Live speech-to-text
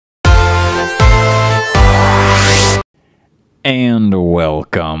And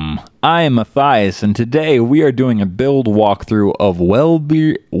welcome. I am Matthites, and today we are doing a build walkthrough of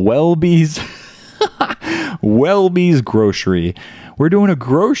Welby's Grocery. We're doing a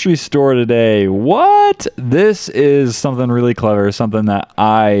grocery store today. What? This is something really clever, something that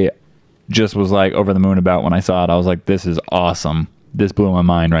I just was like over the moon about when I saw it. I was like, this is awesome. This blew my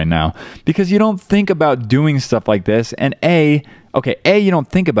mind right now. Because you don't think about doing stuff like this, and A, you don't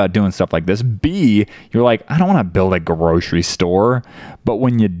think about doing stuff like this. B, you're like, I don't want to build a grocery store. But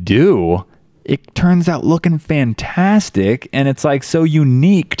when you do, it turns out looking fantastic, and it's like so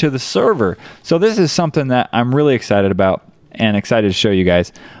unique to the server. So this is something that I'm really excited about and excited to show you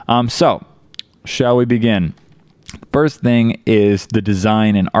guys. So, shall we begin? First thing is the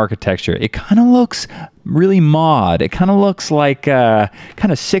design and architecture. It kind of looks really mod. It kind of looks like kind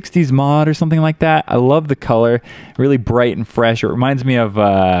of 60s mod or something like that. I love the color, really bright and fresh. It reminds me of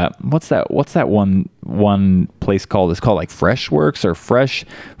what's that one place called? It's called like Fresh Works or Fresh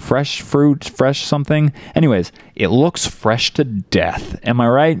Fruit, Fresh something. Anyways, it looks fresh to death. Am I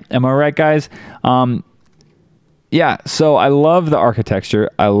right? Am I right, guys? Yeah, so I love the architecture.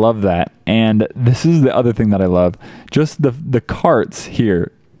 I love that. And this is the other thing that I love. Just the carts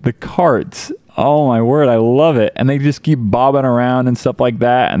here. The carts. Oh my word, I love it. And they just keep bobbing around and stuff like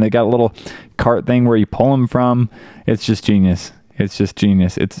that. And they got a little cart thing where you pull them from. It's just genius. It's just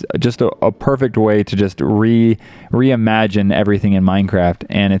genius. It's just a perfect way to just reimagine everything in Minecraft,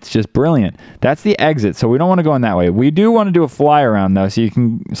 and it's just brilliant. That's the exit, so we don't want to go in that way. We do want to do a fly around though, so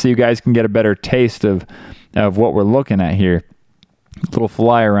you guys can get a better taste of what we're looking at here. A little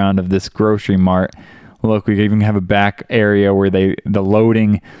fly around of this grocery mart. Look, we even have a back area where the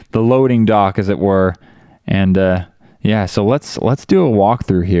loading dock, as it were, and yeah. So let's do a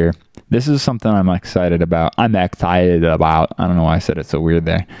walkthrough here. This is something I'm excited about. I'm excited about. I don't know why I said it so weird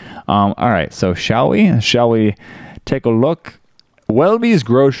there. All right, so shall we take a look? Welby's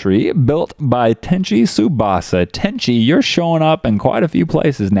Grocery, built by Tenchi Tsubasa. Tenchi, you're showing up in quite a few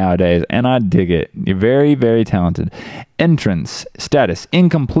places nowadays, and I dig it. You're very, very talented. Entrance, status,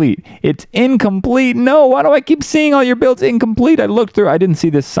 incomplete. It's incomplete. No, why do I keep seeing all your builds incomplete? I looked through. I didn't see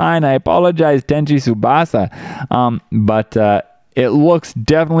this sign. I apologize, Tenchi Tsubasa. But it looks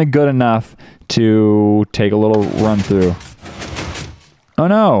definitely good enough to take a little run through. Oh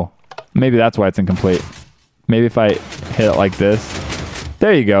no. Maybe that's why it's incomplete. Maybe if I hit it like this.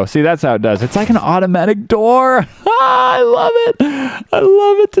 There you go. See, that's how it does. It's like an automatic door. I love it. I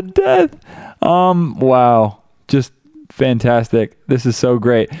love it to death. Wow. Just fantastic. This is so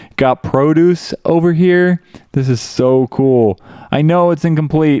great. Got produce over here. This is so cool. I know it's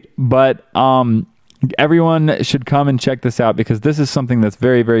incomplete, but everyone should come and check this out because this is something that's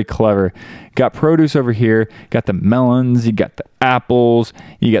very, very clever. Got produce over here. Got the melons. You got the apples.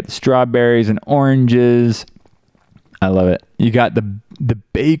 You got the strawberries and oranges. I love it. You got the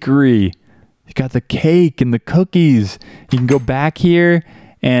bakery. You got the cake and the cookies. You can go back here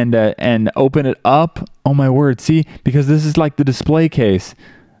and open it up. Oh my word! See, because this is like the display case.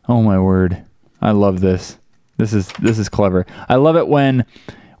 Oh my word! I love this. This is clever. I love it when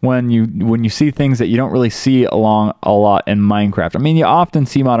you see things that you don't really see a lot in Minecraft. I mean, you often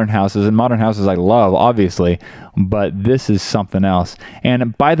see modern houses, and modern houses I love, obviously, but this is something else.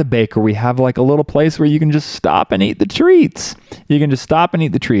 And by the baker, we have like a little place where you can just stop and eat the treats. You can just stop and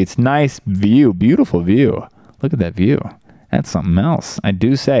eat the treats. Nice view, beautiful view. Look at that view. That's something else, I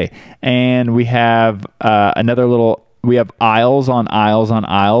do say. And we have we have aisles on aisles on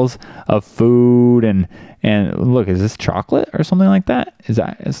aisles of food and look, is this chocolate or something like that? Is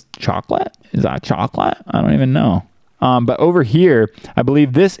chocolate? Is that chocolate? I don't even know. But over here, I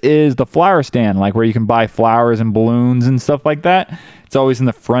believe this is the flower stand, like where you can buy flowers and balloons and stuff like that. It's always in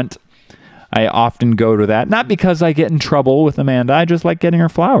the front. I often go to that. Not because I get in trouble with Amanda. I just like getting her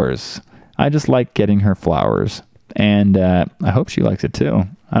flowers. I just like getting her flowers. And I hope she likes it too.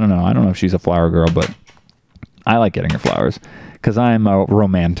 I don't know. I don't know if she's a flower girl, but I like getting her flowers because I'm a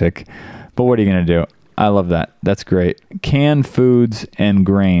romantic. But what are you going to do? I love that. That's great. Canned foods and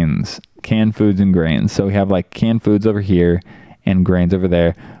grains. Canned foods and grains. So we have like canned foods over here and grains over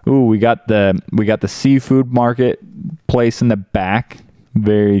there. Ooh, we got the seafood market place in the back.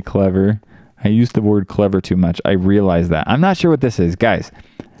 Very clever. I used the word clever too much. I realize that. I'm not sure what this is. Guys,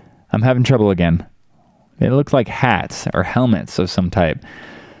 I'm having trouble again. It looks like hats or helmets of some type.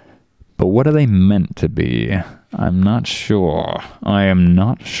 But what are they meant to be? I'm not sure. I am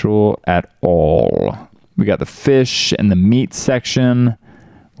not sure at all. We got the fish and the meat section.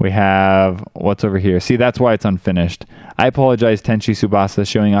 We have what's over here. See, that's why it's unfinished. I apologize, Tenchi Tsubasa,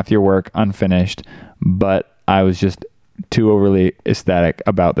 showing off your work unfinished, but I was just too overly ecstatic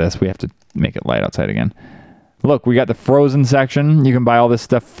about this. We have to make it light outside again. Look, we got the frozen section. You can buy all this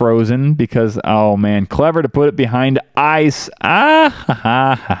stuff frozen because, oh man, clever to put it behind ice. Ah, ha,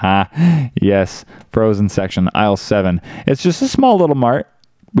 ha, ha, ha. Yes, frozen section, aisle 7. It's just a small little mart.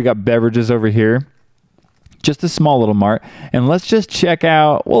 We got beverages over here. Just a small little mart. And let's just check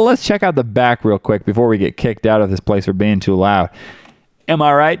out, well, let's check out the back real quick before we get kicked out of this place for being too loud. Am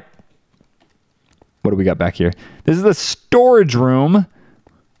I right? What do we got back here? This is the storage room.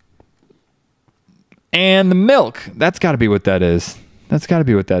 And the milk. That's got to be what that is. That's got to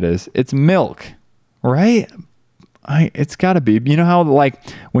be what that is. It's milk, right? It's got to be. You know how, like,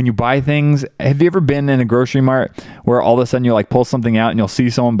 when you buy things, have you ever been in a grocery mart where all of a sudden you, like, pull something out and you'll see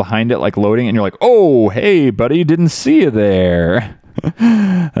someone behind it, like, loading, and you're like, oh, hey, buddy, didn't see you there.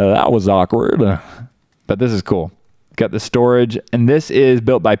 That was awkward. But this is cool. Got the storage, and this is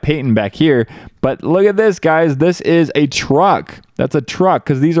built by Peyton back here. But look at this, guys. This is a truck. That's a truck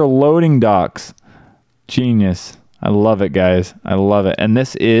because these are loading docks. Genius. I love it, guys. I love it. And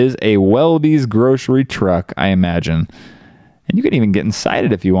this is a Welby's grocery truck, I imagine. And you can even get inside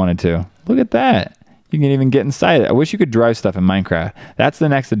it if you wanted to. Look at that. You can even get inside it. I wish you could drive stuff in Minecraft. That's the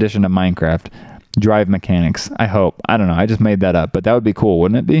next edition of Minecraft. Drive mechanics. I hope. I don't know. I just made that up. But that would be cool,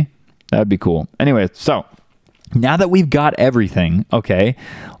 wouldn't it be? That would be cool. Anyway, so now that we've got everything, okay,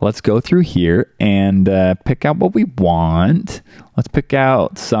 let's go through here and pick out what we want. Let's pick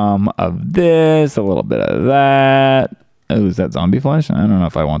out some of this, a little bit of that. Oh, is that zombie flesh? I don't know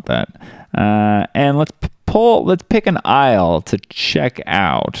if I want that. And let's pick an aisle to check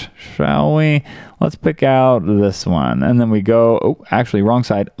out, shall we? Let's pick out this one. And then we go, oh, actually, wrong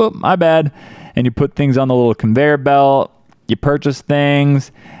side. Oh, my bad. And you put things on the little conveyor belt. You purchase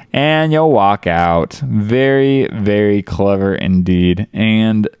things. And you'll walk out. Very, very clever indeed.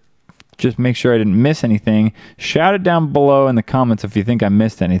 And just make sure I didn't miss anything. Shout it down below in the comments if you think I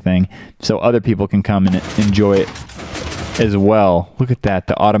missed anything so other people can come and enjoy it as well. Look at that.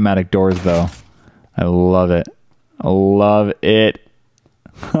 The automatic doors, though. I love it. I love it.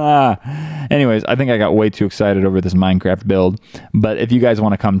 Anyways, I think I got way too excited over this Minecraft build, but if you guys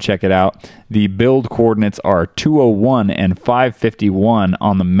want to come check it out, the build coordinates are 201 and 551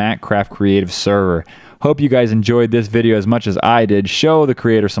 on the MattCraft Creative Server. Hope you guys enjoyed this video as much as I did. Show the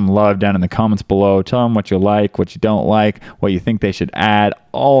creator some love down in the comments below. Tell them what you like, what you don't like, what you think they should add,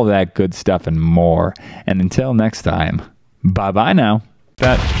 all that good stuff and more. And until next time, bye-bye now.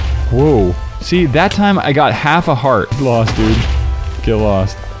 Whoa. See, that time I got half a heart. Lost, dude. Get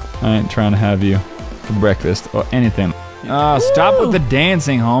lost. I ain't trying to have you for breakfast or anything. Stop with the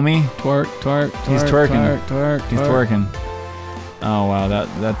dancing, homie. Twerk, twerk, twerk. He's twerking. Twerk, twerk, He's twerking. Oh, wow,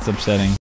 that's upsetting.